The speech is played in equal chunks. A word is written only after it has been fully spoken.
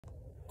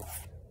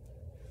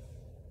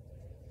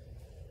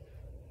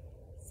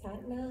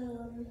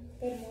Satnam,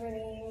 good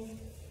morning.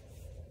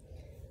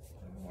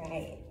 All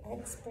right,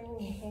 let's bring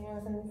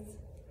hands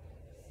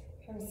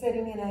from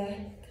sitting in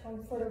a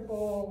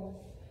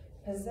comfortable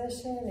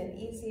position, an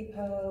easy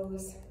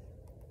pose,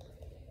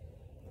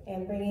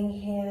 and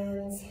bringing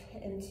hands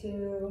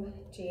into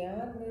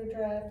Jyan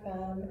Mudra,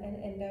 thumb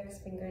and index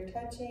finger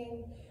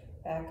touching,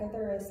 back of the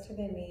wrist to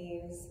the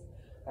knees,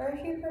 or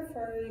if you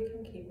prefer, you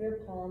can keep your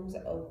palms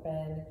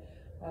open,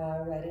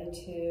 ready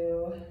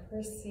to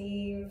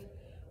receive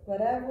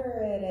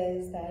whatever it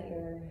is that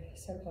you're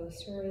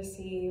supposed to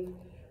receive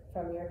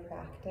from your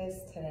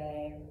practice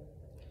today.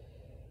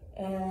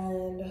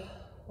 And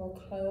we'll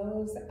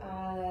close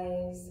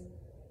eyes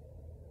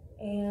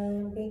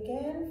and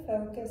begin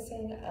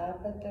focusing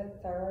up at the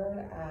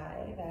third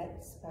eye,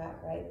 that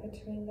spot right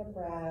between the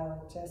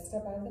brow, just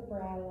above the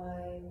brow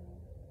line.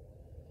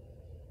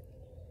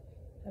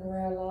 And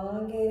we're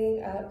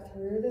elongating up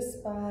through the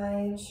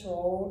spine,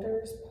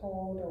 shoulders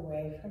pulled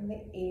away from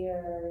the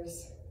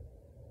ears.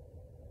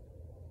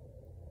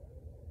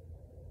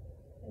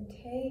 And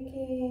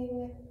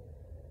taking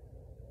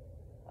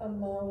a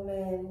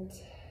moment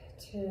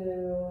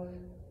to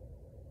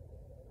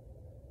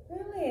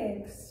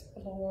really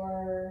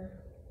explore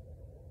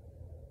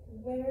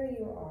where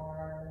you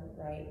are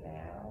right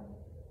now.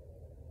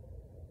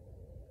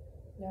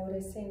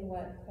 Noticing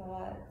what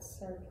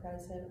thoughts are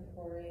present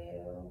for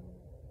you.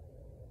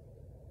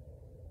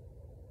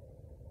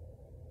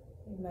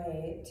 You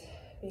might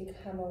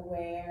become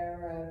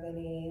aware of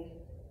any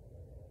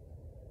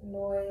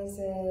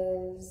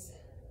noises,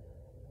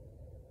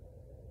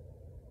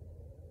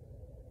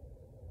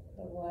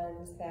 the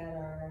ones that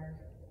are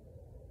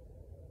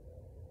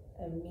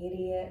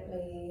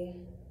immediately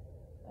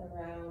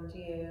around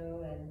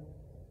you, and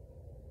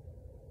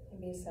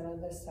maybe some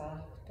of the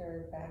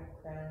softer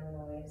background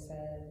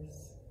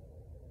noises.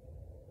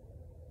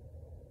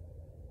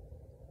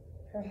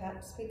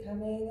 Perhaps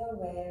becoming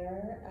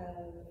aware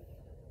of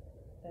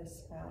the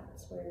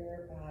spots where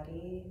your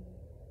body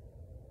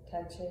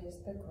touches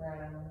the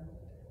ground.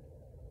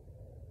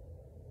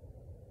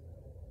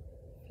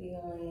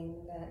 Feeling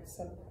that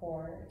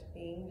support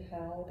being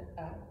held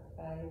up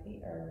by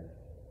the earth.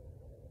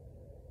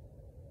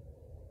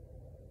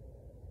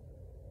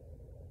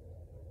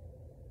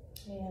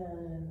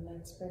 And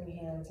let's bring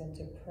hands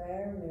into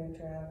prayer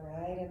mudra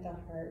right at the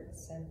heart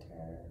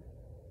center.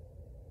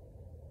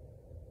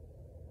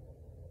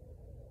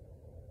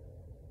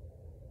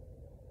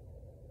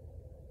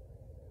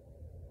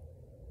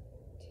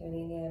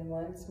 Tuning in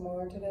once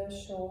more to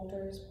those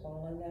shoulders,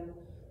 pulling them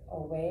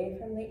away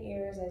from the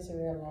ears as you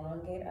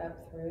elongate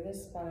up through the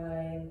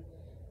spine.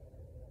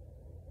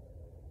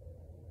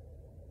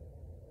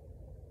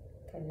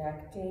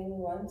 Connecting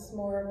once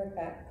more with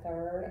that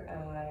third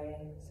eye,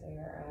 so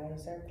your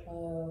eyes are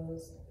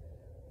closed,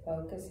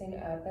 focusing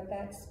up at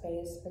that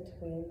space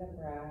between the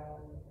brow.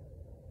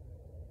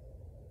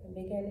 And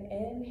begin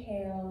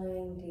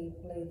inhaling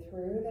deeply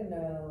through the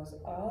nose,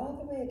 all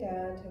the way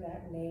down to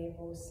that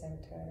navel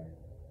center.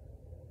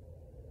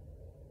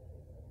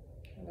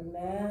 And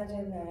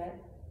imagine that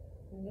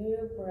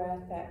new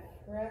breath, that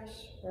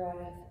fresh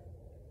breath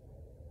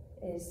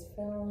is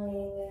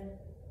filling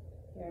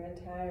your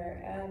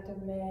entire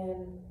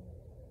abdomen,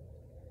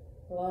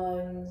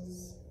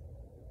 lungs,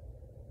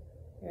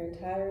 your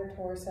entire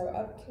torso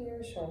up to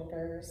your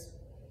shoulders.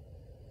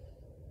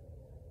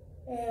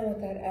 And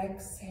with that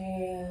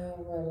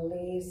exhale,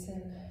 release,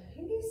 and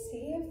maybe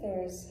see if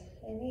there's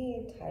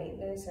any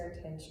tightness or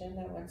tension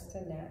that wants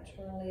to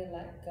naturally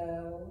let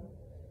go.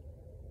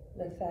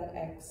 With that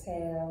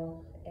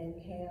exhale,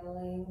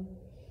 inhaling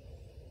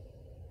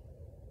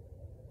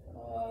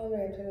all the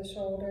way to the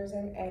shoulders,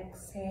 and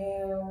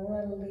exhale,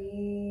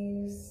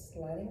 release,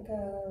 letting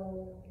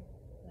go,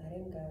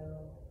 letting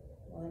go.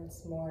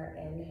 Once more,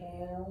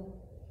 inhale,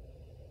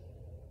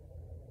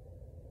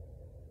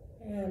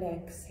 and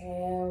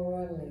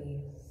exhale,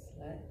 release,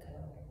 let go.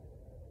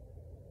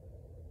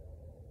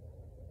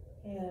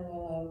 And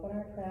we'll open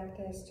our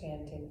practice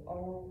chanting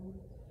Om.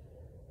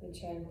 We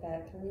chant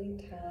that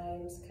 3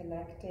 times,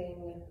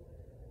 connecting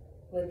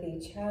with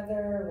each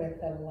other,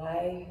 with the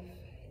life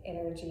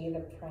energy, the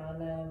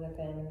prana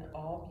within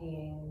all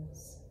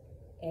beings.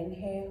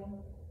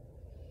 Inhale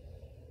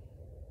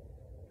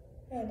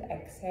and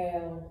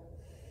exhale,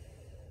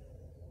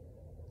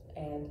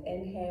 and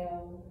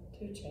inhale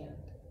to chant.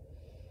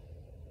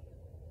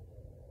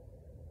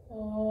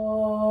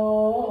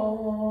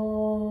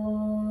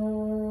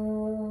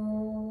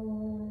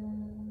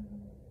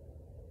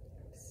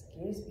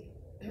 Excuse me.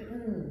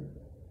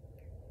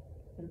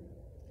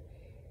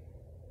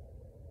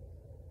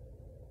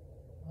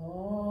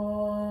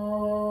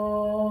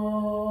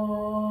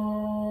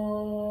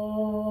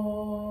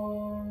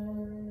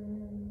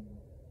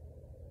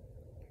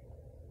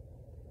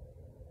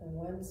 And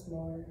once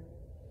more.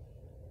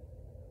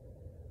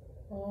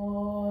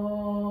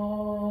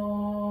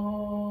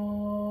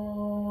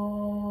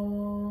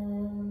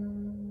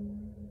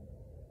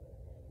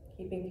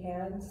 Keeping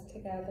hands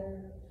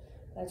together,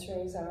 let's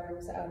raise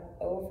arms up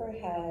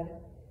overhead,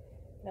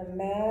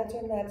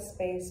 Imagine that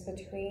space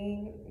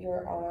between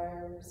your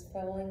arms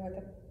filling with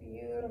a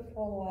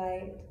beautiful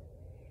light.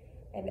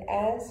 And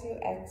as you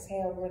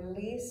exhale,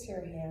 release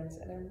your hands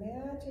and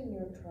imagine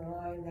you're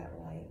drawing that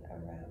light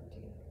around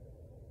you.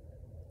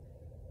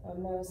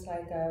 Almost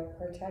like a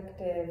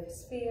protective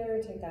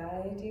sphere to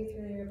guide you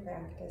through your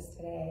practice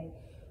today.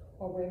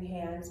 We'll bring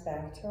hands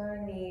back to our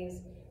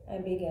knees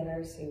and begin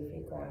our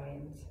Sufi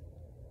grinds.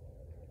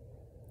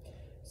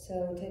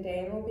 So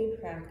today we'll be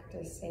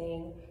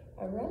practicing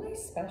a really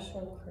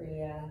special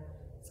Kriya.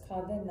 It's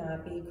called the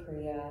Nahbi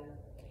Kriya.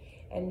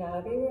 And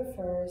Nahbi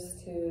refers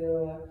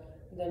to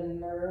the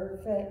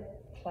nerve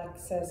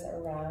plexus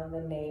around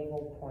the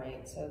navel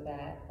point, so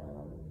that,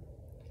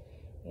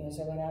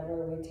 so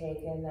whenever we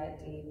take in that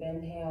deep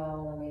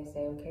inhale and we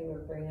say, okay,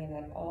 we're bringing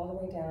that all the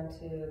way down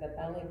to the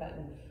belly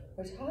button,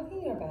 we're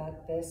talking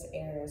about this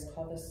area. It's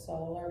called the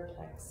solar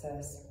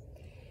plexus.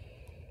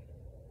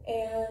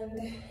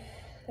 And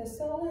the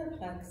solar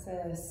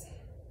plexus,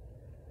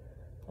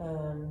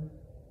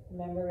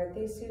 remember with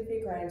these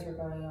Sufi grinds, we're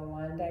going in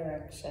one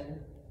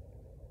direction.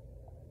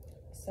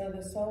 So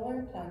the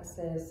solar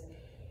plexus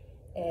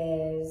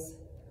is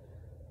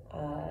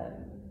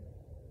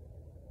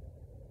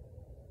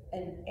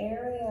an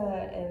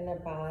area in the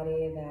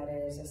body that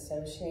is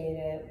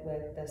associated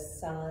with the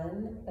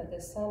sun, but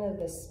the sun of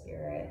the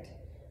spirit.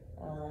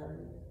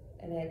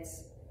 And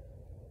it's,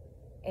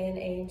 in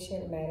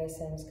ancient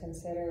medicines,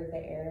 considered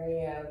the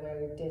area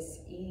where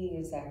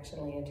dis-ease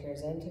actually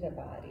enters into the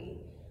body.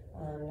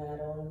 Not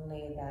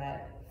only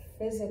that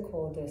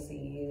physical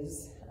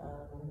disease,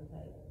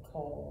 like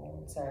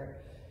colds or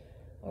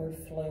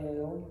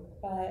flu,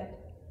 but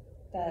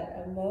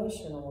that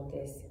emotional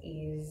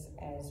dis-ease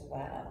as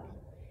well.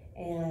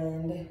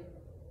 And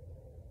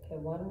okay,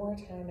 one more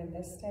time in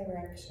this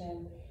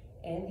direction.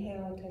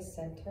 Inhale to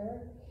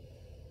center.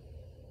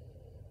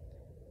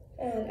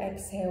 And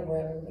exhale,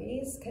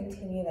 release.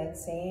 Continue that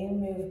same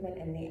movement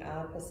in the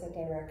opposite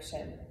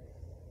direction.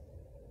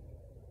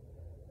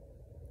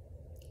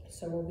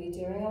 So we'll be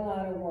doing a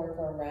lot of work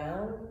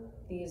around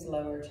these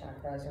lower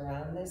chakras,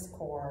 around this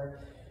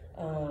core,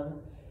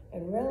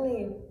 and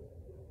really,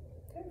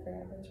 good for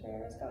which way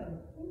I was going.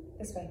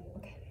 This way,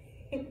 okay.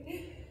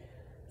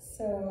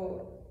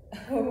 So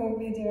we'll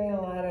be doing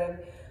a lot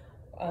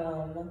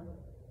of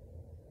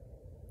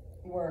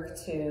work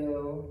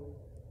to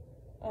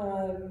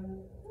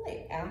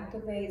really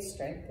activate,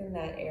 strengthen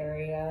that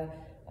area,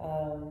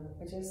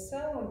 which is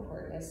so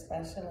important,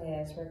 especially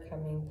as we're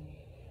coming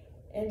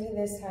into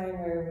this time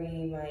where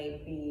we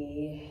might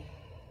be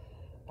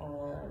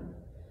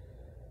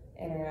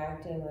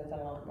interacting with a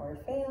lot more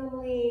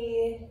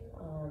family.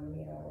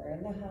 We're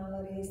in the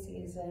holiday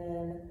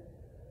season,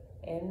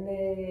 in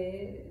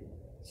the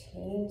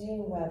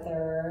changing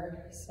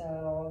weather,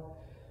 so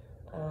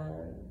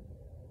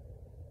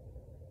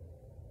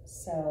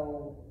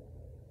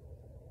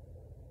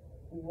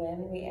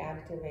when we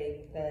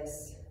activate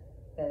this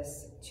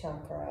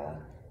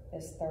chakra,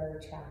 this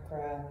third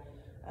chakra,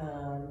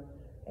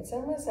 it's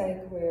almost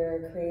like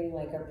we're creating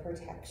like a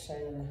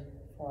protection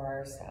for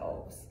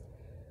ourselves.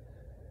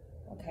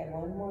 Okay,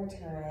 one more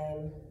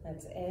time.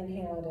 Let's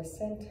inhale to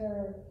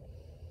center.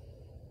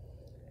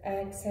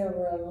 Exhale,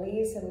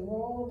 release, and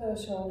roll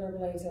those shoulder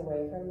blades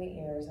away from the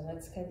ears. And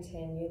let's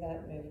continue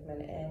that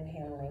movement.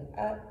 Inhaling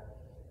up.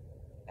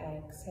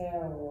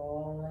 Exhale,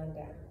 rolling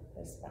down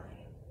the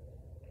spine.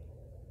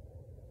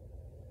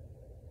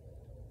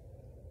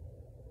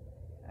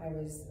 I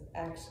was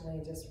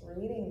actually just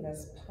reading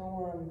this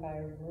poem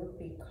by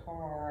Rupi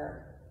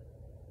Kaur,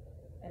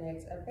 and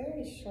it's a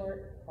very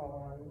short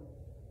poem,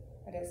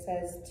 but it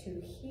says, to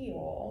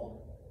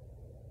heal,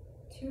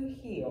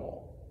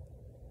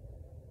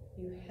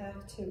 you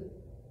have to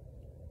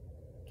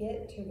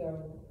get to the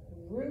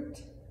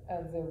root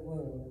of the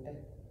wound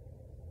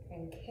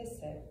and kiss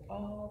it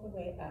all the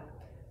way up.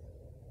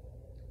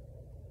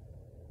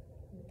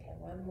 Okay,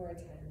 one more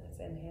time. Let's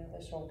inhale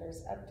the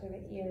shoulders up to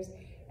the ears.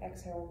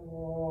 Exhale,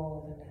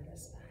 roll them down the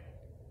spine.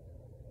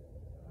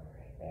 All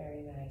right,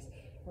 very nice.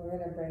 We're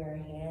going to bring our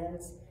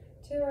hands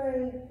to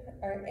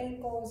our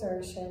ankles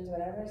or shins,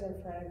 whatever's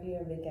in front of you,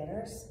 and begin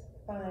our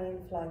spine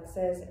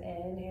flexes.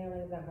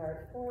 Inhaling the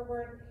heart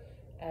forward,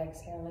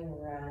 exhaling,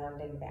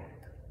 rounding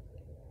back.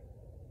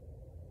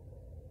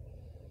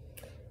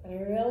 And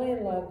I really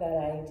love that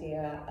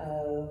idea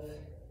of,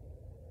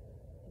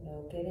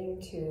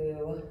 getting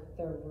to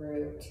the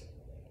root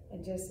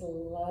and just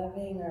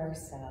loving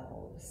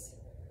ourselves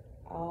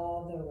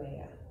all the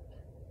way up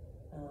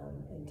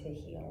into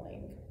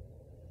healing.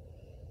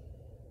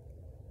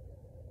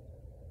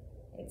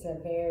 It's a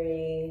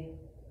very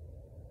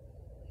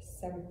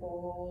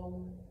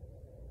simple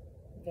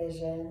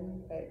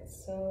vision, but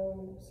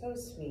so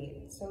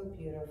sweet, so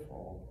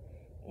beautiful.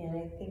 And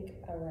I think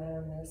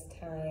around this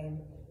time,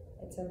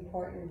 it's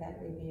important that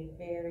we be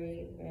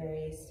very,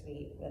 very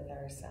sweet with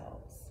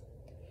ourselves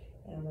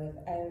and with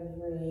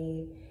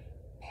every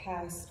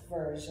past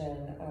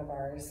version of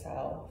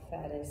ourselves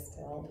that is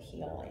still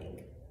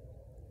healing.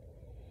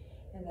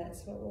 And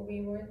that's what we'll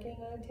be working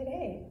on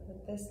today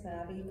with this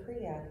Nahbi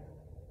Kriya.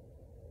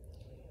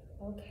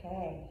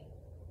 Okay,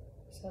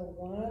 so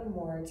one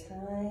more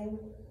time.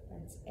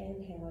 Let's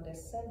inhale to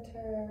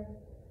center.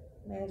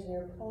 Imagine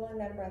you're pulling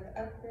that breath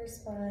up your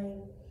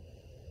spine.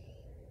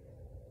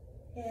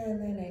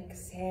 And then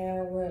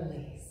exhale,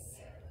 release.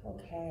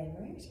 Okay,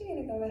 we're actually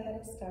going to go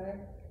ahead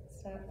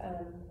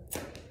and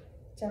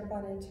jump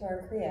on into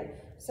our Kriya.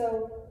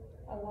 So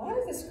a lot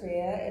of this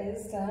Kriya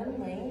is done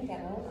laying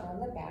down on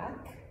the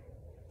back.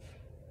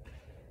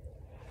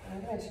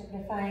 I'm going to try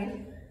to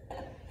find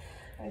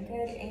a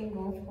good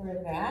angle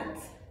for that.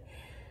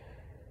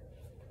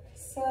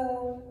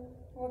 So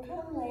we're kind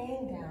of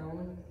laying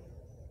down.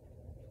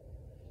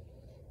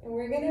 And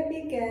we're going to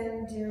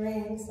begin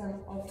doing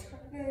some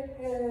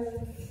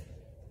alternative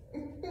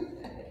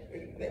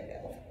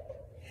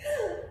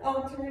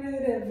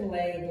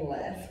leg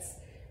lifts.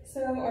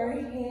 So our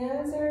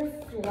hands are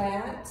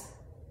flat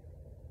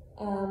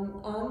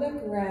on the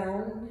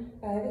ground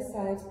by the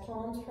sides,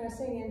 palms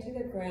pressing into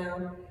the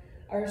ground.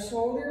 Our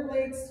shoulder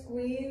blades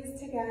squeeze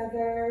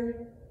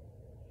together.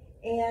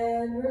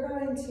 And we're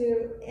going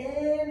to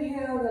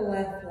inhale the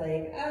left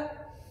leg up.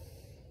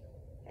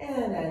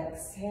 And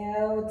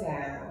exhale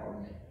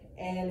down.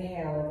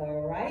 Inhale the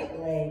right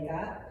leg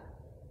up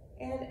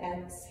and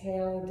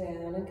exhale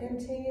down, and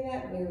continue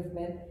that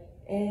movement.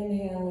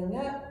 Inhaling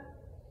up,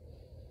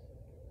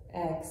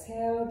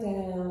 exhale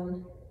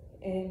down,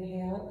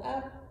 inhale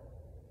up,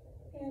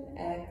 and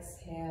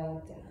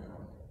exhale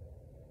down.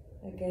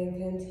 Again,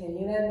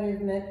 continue that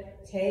movement,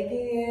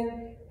 taking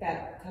in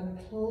that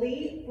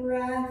complete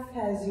breath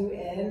as you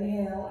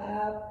inhale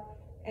up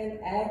and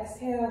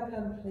exhale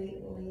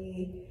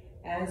completely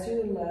as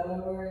you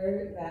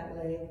lower that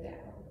leg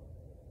down.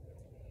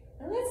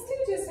 And let's do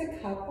just a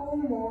couple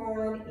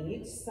more on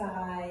each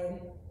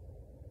side.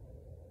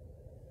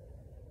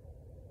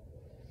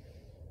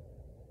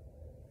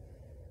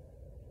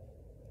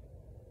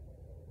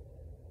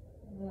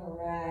 All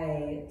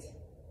right.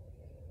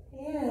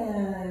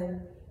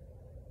 And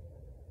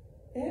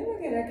then we're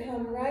going to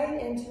come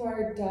right into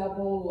our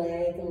double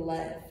leg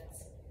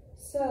lifts.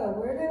 So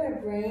we're going to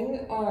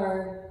bring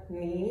our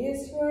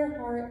knees to our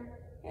heart.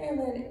 And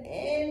then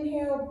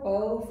inhale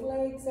both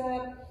legs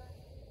up.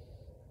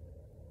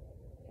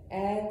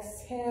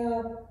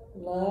 Exhale,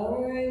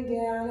 lowering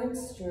down and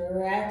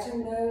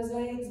stretching those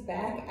legs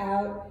back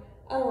out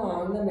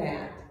along the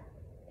mat.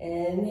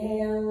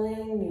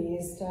 Inhaling,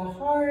 knees to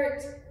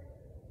heart.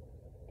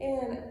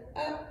 And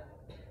up.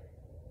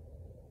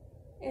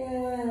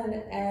 And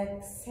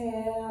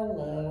exhale,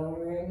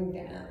 lowering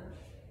down.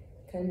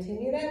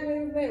 Continue that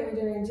movement. We're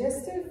doing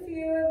just a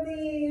few of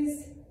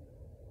these.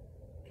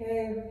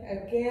 Okay,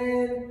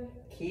 again,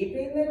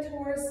 keeping the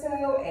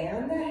torso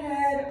and the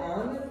head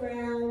on the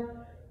ground,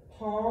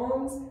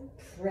 palms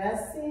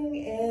pressing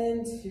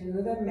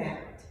into the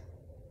mat.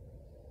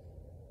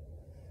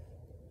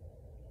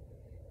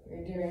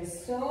 You're doing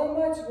so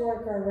much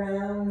work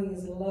around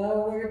these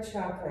lower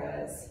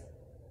chakras,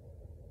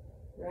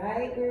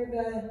 right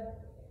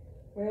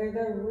where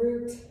the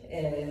root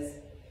is,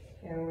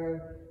 and we're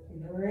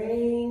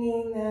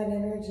bringing that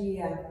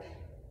energy up.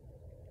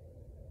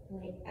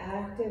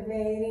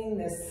 Activating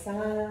the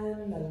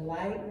sun, the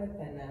light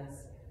within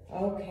us.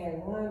 Okay,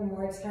 one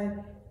more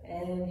time.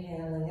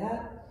 Inhaling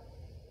up.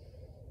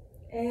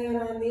 And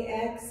on the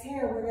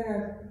exhale, we're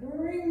going to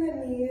bring the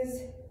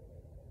knees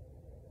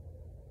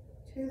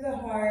to the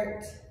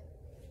heart.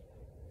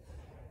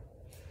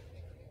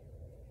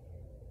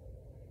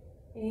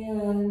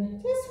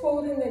 And just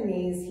holding the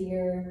knees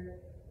here,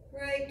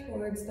 right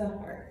towards the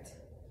heart.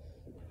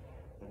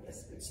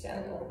 Let's scooch down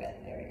a little bit.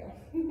 There we go.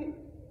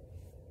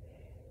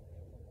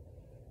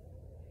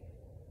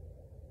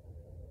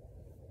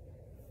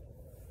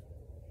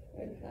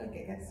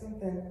 Okay, got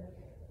something.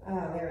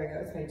 Oh, there we go.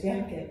 It's my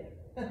jacket.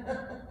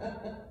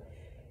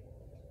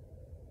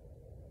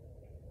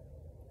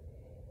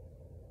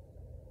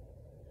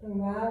 And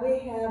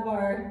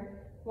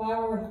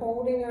while we're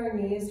holding our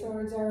knees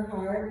towards our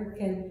heart, we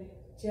can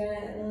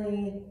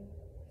gently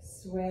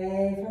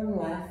sway from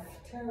left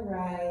to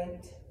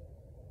right.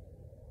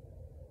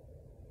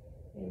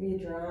 Maybe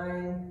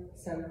drawing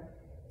some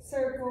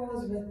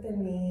circles with the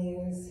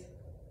knees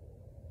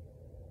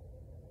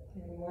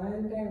in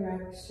one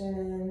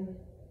direction,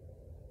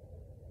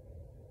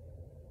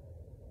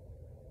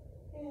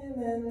 and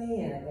then the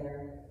other.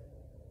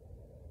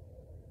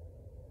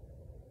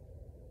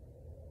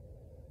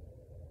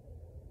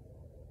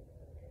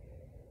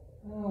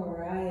 All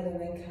right, and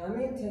then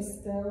coming to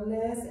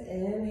stillness,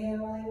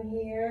 inhaling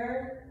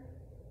here,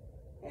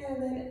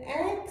 and then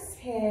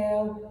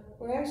exhale.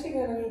 We're actually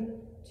going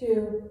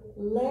to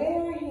lay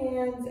our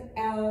hands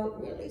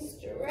out, really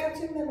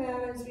stretching them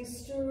out as we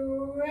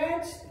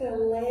stretch the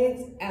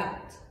legs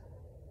out.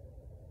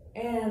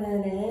 And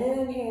then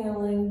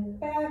inhaling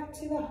back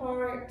to the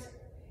heart.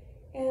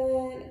 And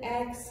then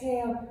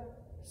exhale,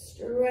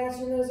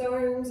 stretching those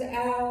arms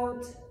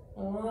out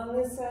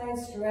along the side,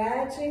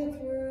 stretching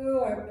through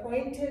our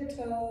pointed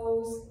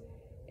toes.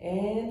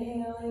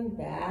 Inhaling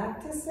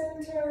back to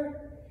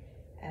center.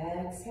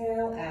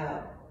 Exhale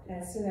out.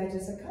 Let's do that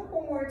just a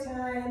couple more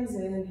times.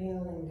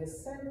 Inhaling to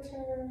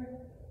center.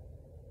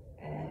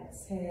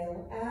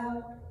 Exhale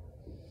out.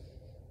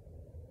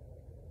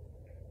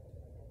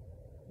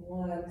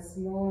 Once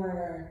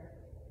more.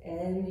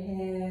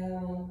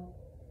 Inhale.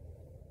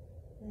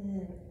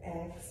 And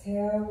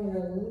exhale.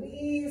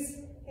 Release.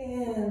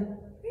 And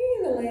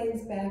bring the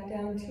legs back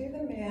down to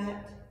the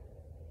mat.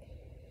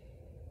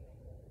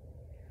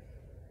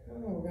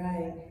 All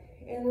right.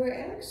 And we're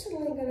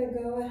actually going to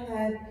go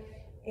ahead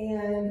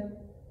and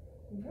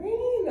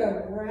bring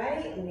the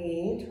right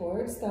knee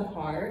towards the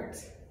heart.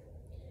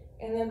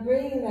 And then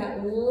bringing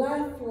that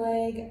left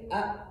leg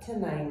up to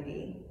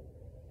 90.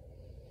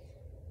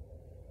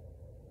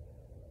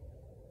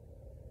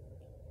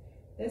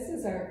 This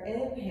is our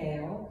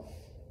inhale.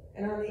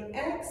 And on the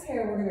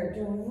exhale, we're going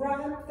to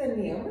drop the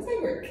knee. Almost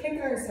like we're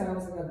kicking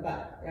ourselves in the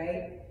butt,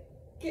 right?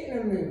 Getting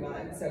a move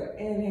on. So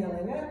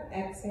inhaling up,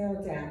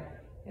 exhale down.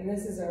 And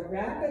this is a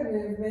rapid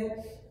movement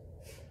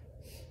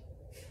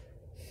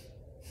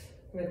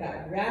with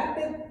that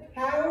rapid,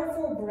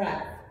 powerful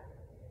breath.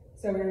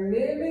 So we're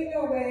moving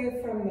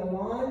away from the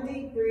long,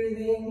 deep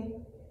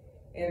breathing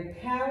and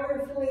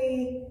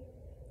powerfully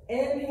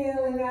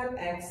inhaling up,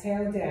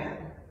 exhale down.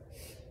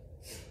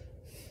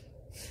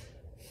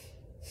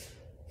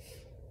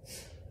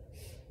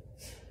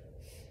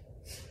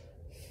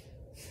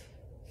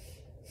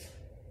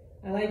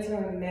 I like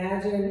to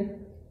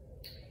imagine,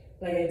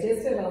 like I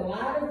just did a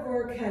lot of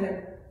work kind of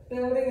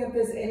building up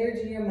this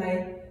energy in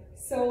my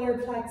solar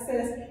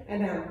plexus,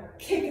 and now I'm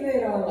kicking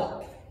it all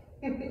up.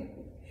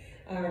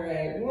 All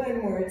right,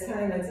 one more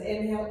time. Let's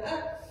inhale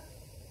up.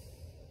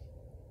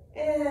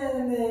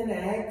 And then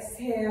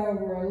exhale,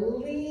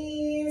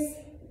 release.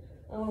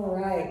 All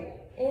right,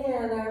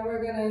 and now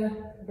we're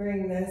gonna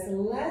bring this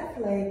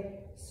left leg,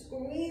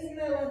 squeezing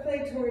the left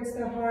leg towards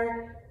the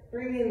heart,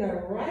 bringing the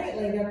right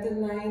leg up to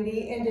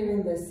 90 and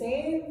doing the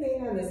same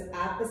thing on this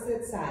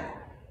opposite side.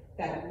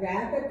 That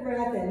rapid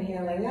breath,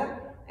 inhaling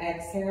up,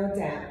 exhale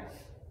down.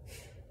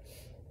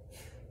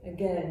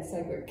 Again, it's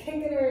like we're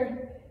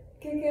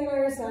kicking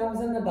ourselves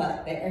in the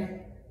butt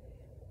there.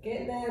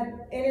 Getting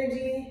that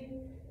energy,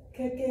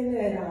 kicking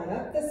it on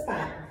up the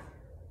spine.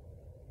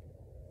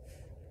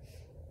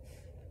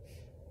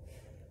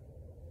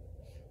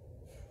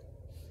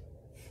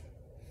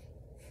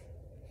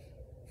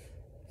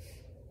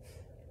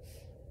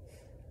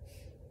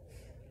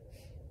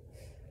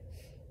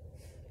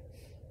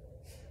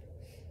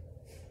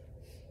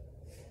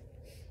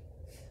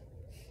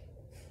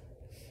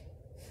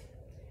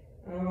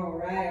 All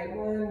right,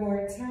 one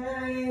more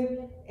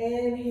time.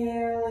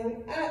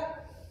 Inhaling up.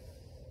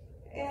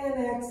 And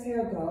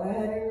exhale, go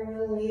ahead and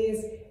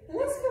release. And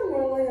let's come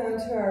rolling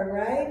onto our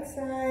right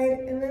side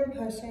and then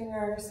pushing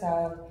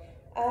ourselves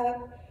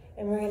up.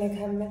 And we're gonna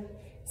come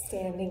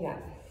standing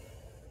up.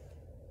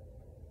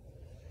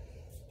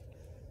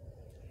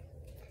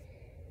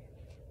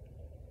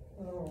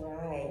 All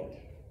right.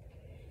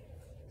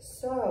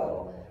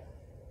 So,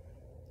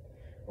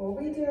 we'll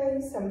be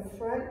doing some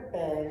front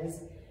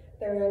bends.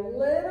 They're a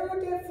little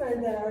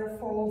different than our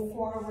full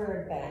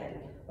forward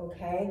bend,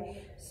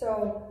 okay?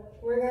 So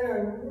we're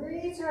gonna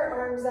reach our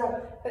arms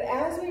up, but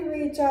as we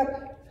reach up,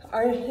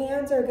 our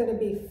hands are gonna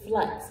be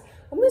flexed.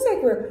 Almost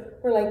like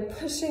we're like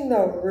pushing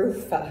the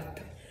roof up,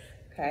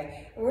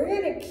 okay? And we're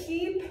gonna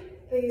keep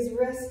these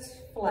wrists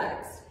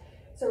flexed.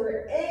 So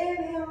we're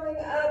inhaling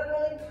up,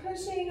 really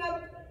pushing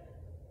up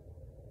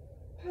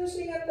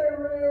the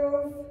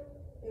roof,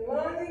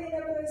 elongating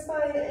up in the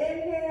spine,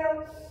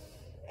 inhale.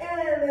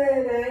 And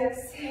then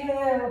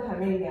exhale,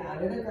 coming down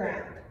to the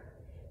ground.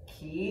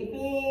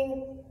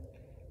 Keeping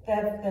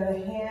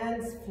the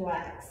hands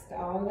flexed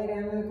all the way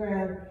down to the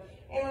ground.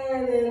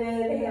 And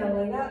then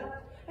inhaling up.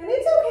 And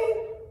it's okay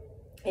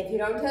if you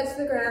don't touch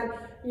the ground.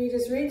 You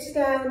just reach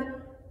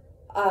down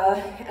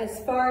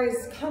as far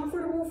as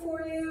comfortable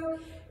for you.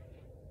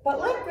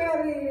 But let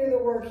gravity do the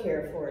work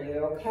here for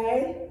you,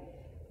 okay?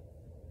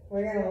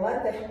 We're going to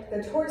let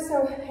the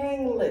torso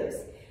hang loose.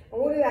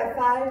 And we'll do that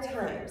 5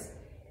 times.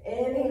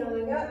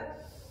 Inhaling up,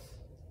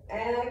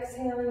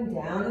 exhaling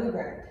down to the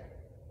ground.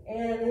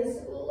 And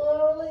then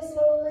slowly,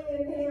 slowly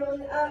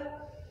inhaling up,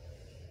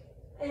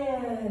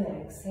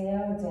 and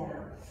exhale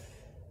down.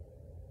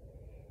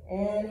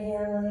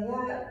 Inhaling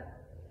up,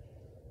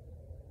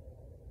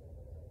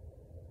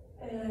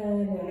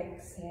 and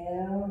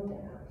exhale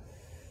down.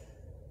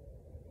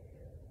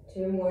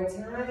 2 more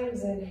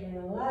times,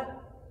 inhale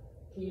up,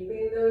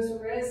 keeping those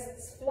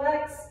wrists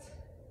flexed.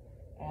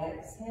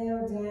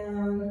 Exhale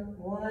down,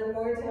 1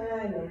 more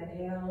time,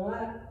 inhale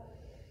up,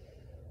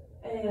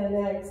 and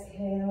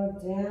exhale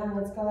down.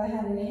 Let's go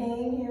ahead and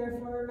hang here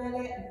for a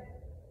minute.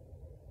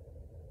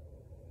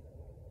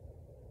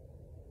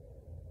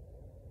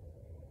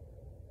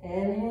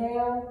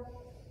 Inhale,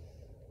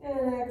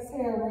 and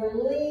exhale,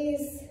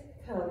 release,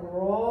 come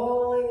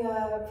rolling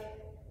up.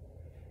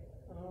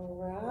 All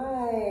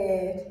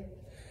right.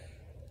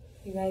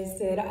 You guys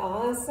did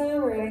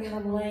awesome. We're gonna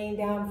come laying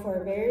down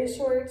for a very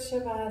short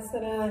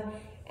Shavasana,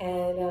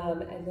 and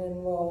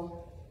then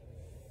we'll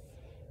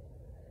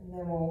And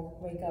then we'll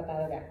wake up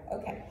out of that.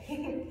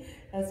 Okay,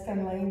 let's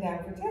come laying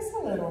down for just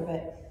a little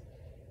bit.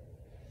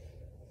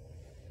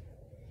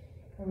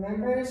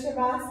 Remember in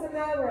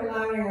Shavasana, we're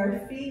allowing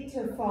our feet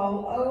to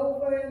fall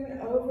over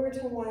and over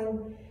to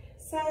one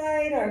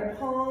side. Our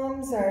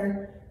palms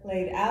are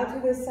laid out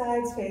to the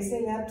sides,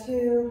 facing up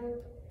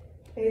to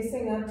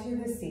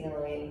the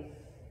ceiling.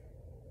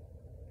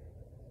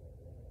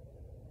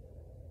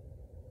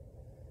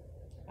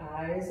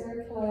 Eyes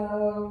are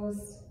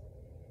closed.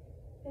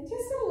 And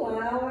just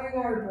allowing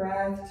our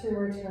breath to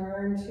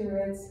return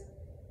to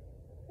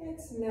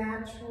its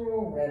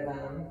natural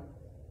rhythm.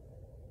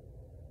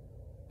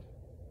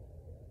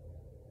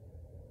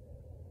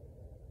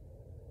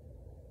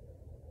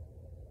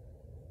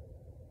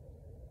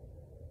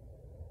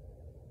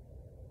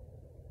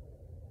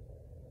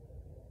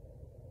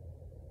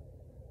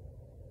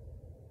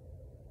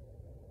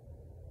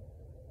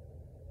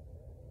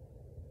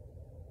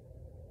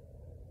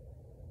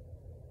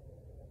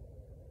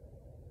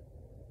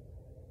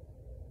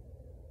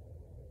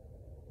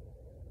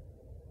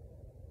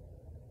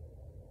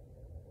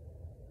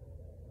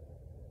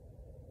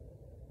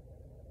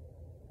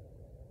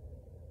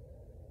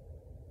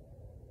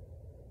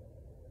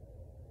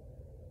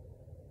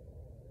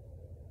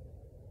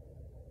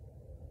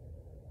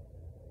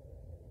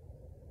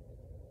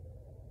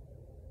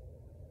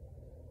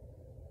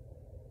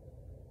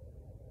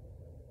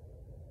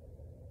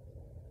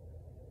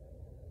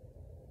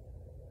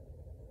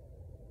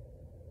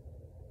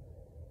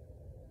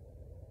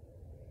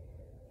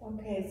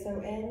 Okay, so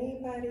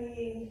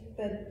anybody,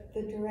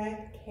 the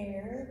direct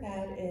care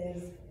that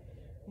is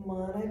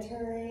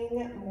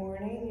monitoring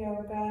morning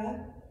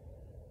yoga,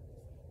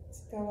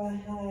 let's go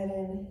ahead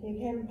and you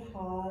can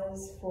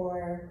pause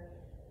for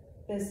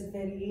this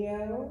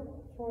video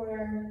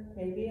for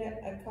maybe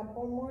a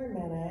couple more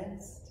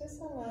minutes, just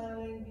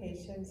allowing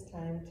patients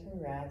time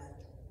to rest.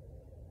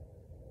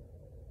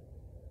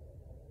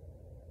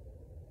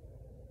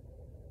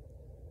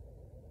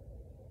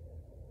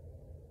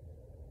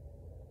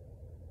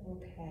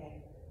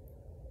 Okay.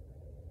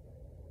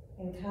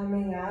 And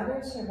coming out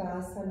of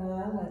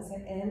Shavasana, let's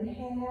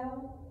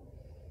inhale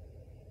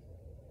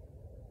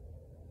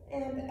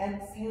and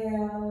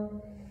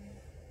exhale.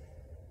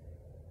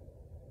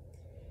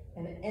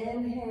 And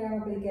inhale,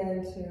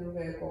 begin to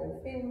wiggle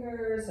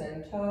fingers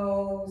and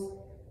toes,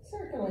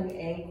 circling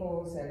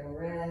ankles and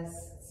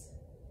wrists.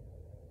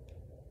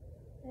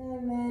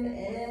 And then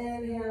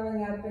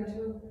inhaling up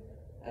into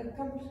a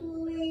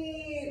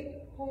complete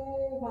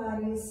whole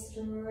body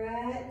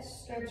stretch,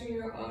 stretching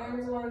your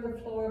arms along the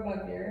floor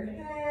above your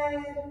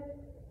head,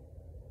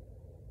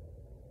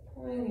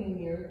 pointing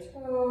your toes,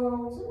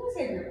 almost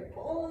like you're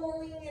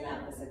pulling in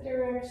opposite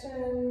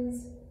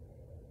directions.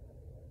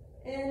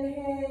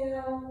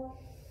 Inhale,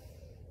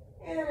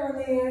 and on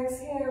the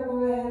exhale,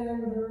 go ahead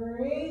and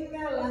bring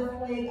that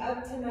left leg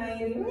up to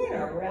 90. We're going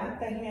to wrap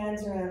the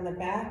hands around the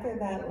back of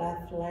that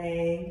left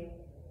leg.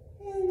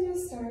 And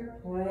just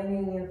start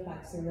pointing and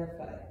flexing the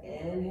foot.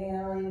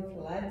 Inhaling,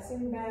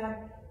 flexing back,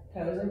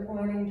 toes are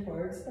pointing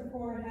towards the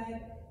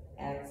forehead.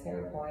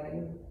 Exhale,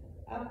 pointing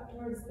up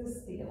towards the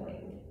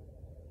ceiling.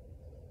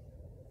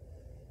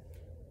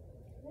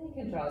 And you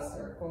can draw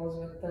circles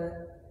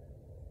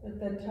with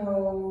the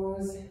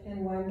toes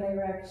in one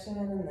direction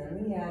and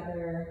then the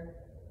other.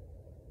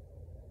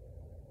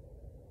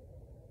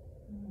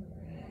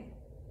 All right.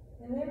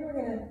 And then we're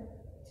going to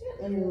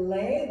gently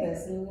lay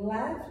this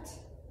left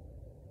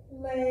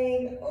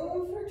leg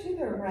over to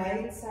the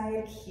right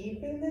side,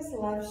 keeping this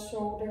left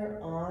shoulder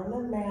on the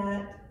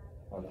mat.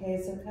 Okay,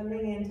 so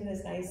coming into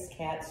this nice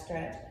cat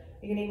stretch.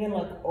 You can even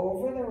look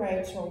over the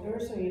right shoulder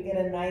so you get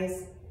a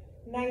nice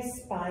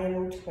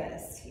spinal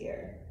twist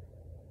here.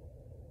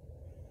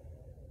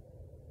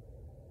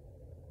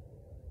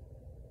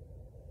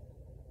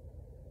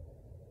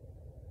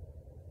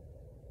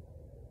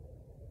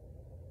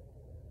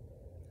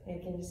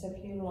 Taking just a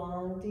few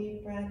long,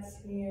 deep breaths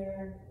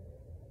here.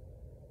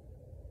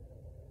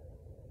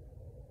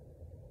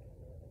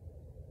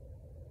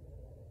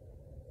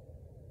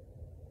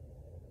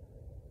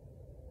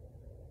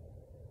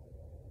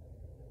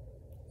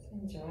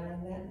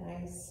 Enjoying that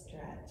nice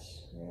stretch,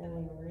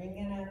 really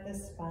wringing out the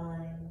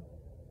spine.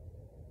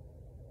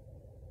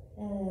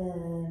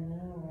 And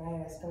all right,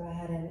 let's go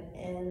ahead and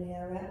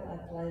inhale that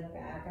left leg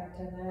back up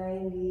to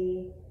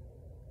 90.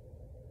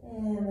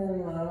 And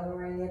then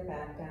lowering it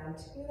back down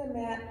to the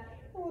mat.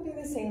 And we'll do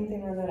the same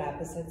thing on that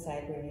opposite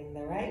side, bringing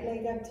the right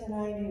leg up to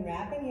 90,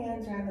 wrapping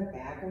hands around the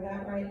back of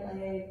that right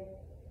leg.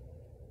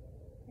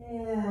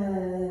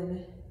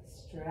 And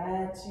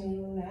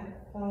stretching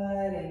that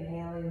foot,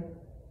 inhaling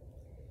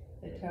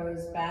the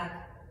toes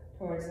back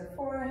towards the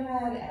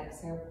forehead,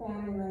 exhale,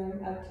 pointing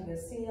them up to the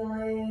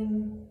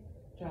ceiling,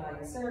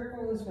 drawing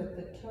circles with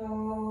the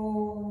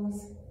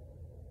toes.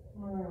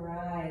 All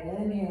right,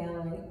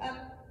 inhaling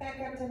up, back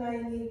up to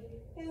 90,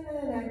 and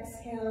then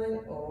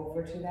exhaling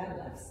over to that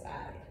left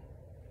side.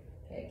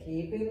 Okay,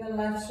 keeping the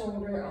left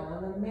shoulder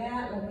on the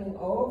mat, looking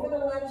over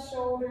the left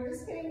shoulder,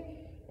 just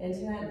getting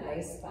into that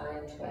nice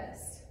spine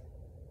twist.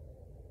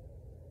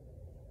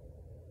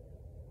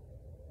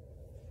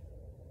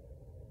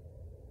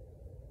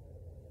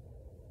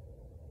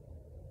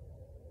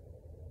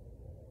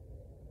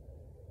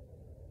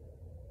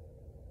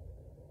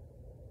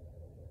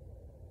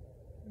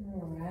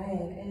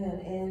 And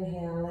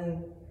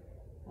inhaling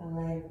the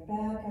leg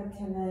back up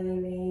to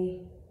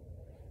 90.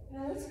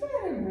 Now let's go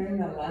ahead and bring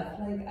the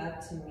left leg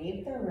up to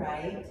meet the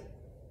right.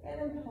 And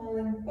then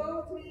pulling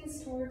both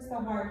knees towards the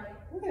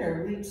heart. We're going to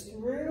reach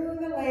through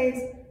the legs,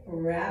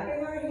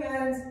 wrapping our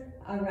hands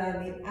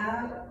around the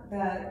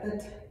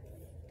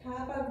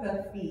top of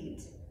the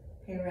feet.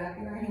 Okay,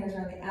 wrapping our hands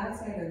around the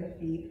outside of the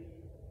feet.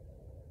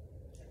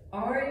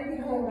 Or you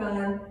can hold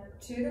on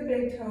to the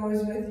big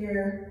toes with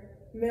your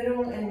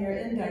middle and your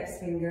index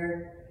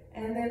finger,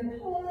 and then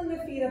pulling the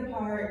feet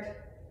apart.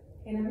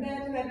 And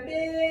imagine a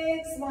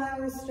big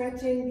smile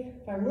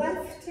stretching from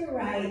left to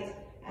right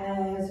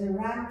as you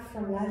rock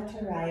from left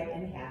to right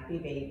in Happy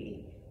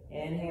Baby.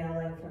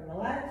 Inhaling from the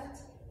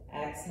left,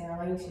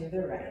 exhaling to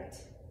the right.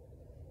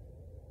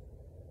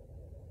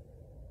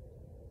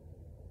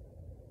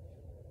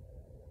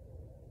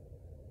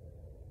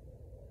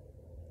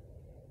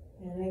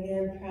 And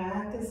again,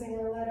 practicing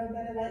a little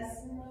bit of that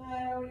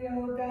smile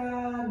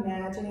yoga,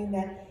 imagining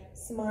that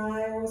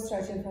smile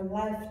stretching from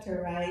left to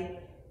right,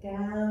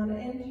 down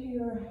into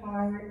your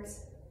heart.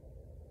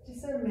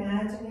 Just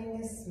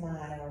imagining a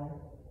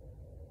smile.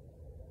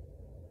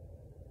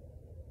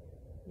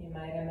 You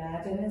might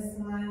imagine a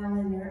smile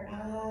in your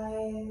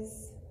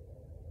eyes,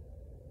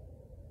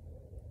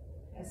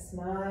 a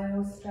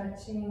smile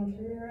stretching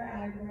through your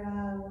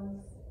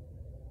eyebrows,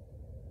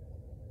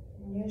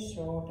 and your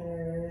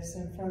shoulders,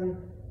 and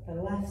from the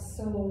left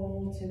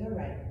sole to the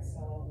right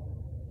sole.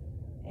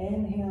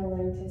 Inhale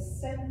into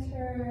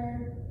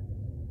center.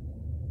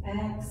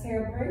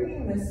 Exhale,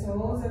 bringing the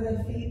soles of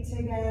the feet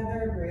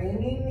together,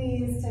 bringing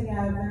knees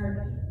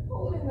together,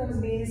 holding those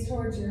knees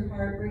towards your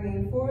heart,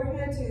 bringing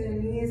forehead to the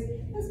knees.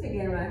 Let's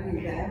begin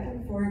rocking back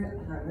and forth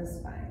on the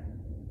spine.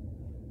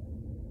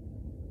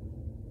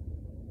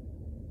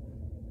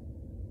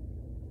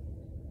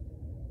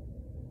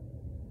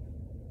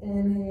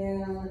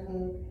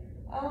 Inhaling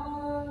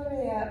all the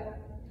way up,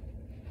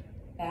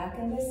 back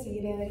into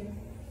seated.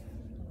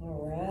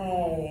 All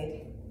right.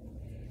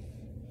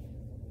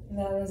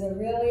 That was a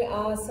really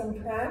awesome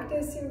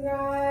practice, you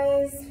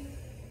guys.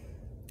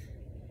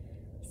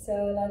 So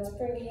let's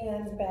bring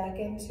hands back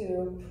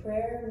into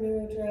prayer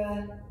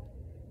mudra.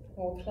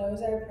 We'll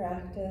close our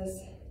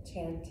practice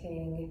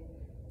chanting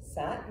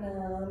Sat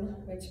Nam,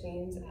 which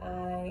means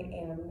I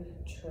am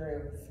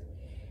truth.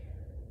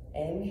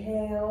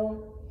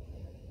 Inhale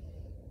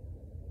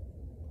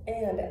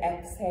and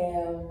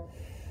exhale.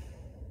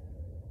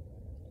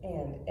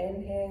 And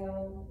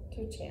inhale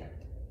to chant.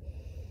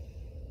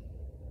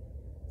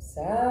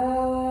 Sat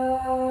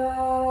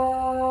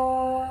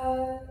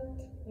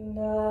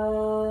Nam,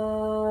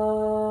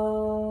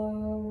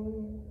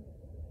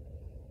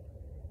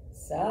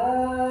 Sat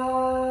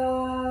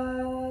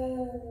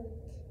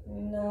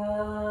Nam,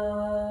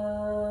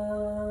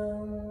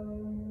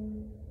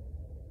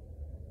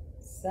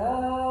 Sat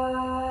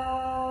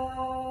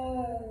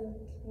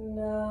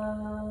Nam.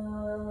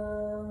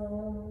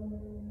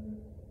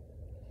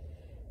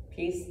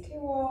 Peace to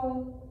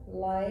all,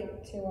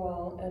 light to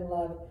all, and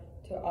love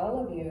to all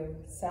of you.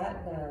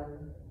 Sat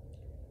Nam.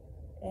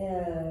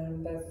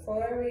 And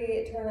before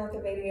we turn off the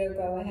video,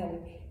 go ahead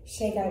and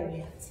shake out your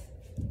hands.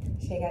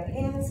 Shake out the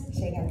hands,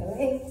 shake out the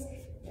legs,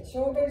 the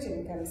shoulders. You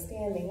can come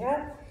standing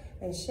up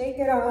and shake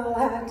it all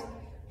out.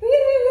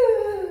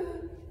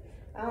 Woo!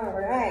 All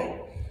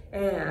right.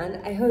 And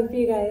I hope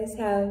you guys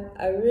have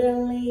a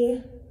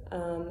really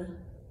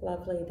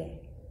lovely day.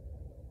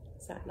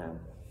 Sat Nam.